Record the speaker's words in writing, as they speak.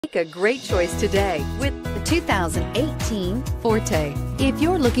Make a great choice today with the 2018 Forte. If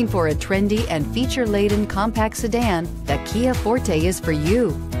you're looking for a trendy and feature-laden compact sedan, the Kia Forte is for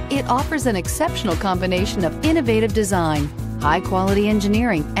you. It offers an exceptional combination of innovative design, high-quality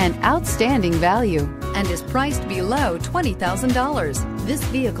engineering, and outstanding value, and is priced below $20,000. This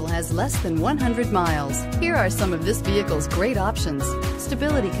vehicle has less than 100 miles. Here are some of this vehicle's great options: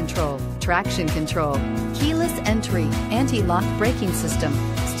 stability control, traction control, keyless entry, anti-lock braking system,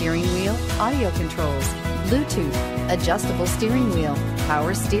 steering wheel audio controls, Bluetooth, adjustable steering wheel,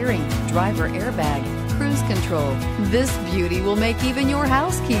 power steering, driver airbag, cruise control. This beauty will make even your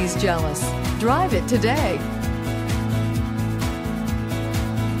house keys jealous. Drive it today.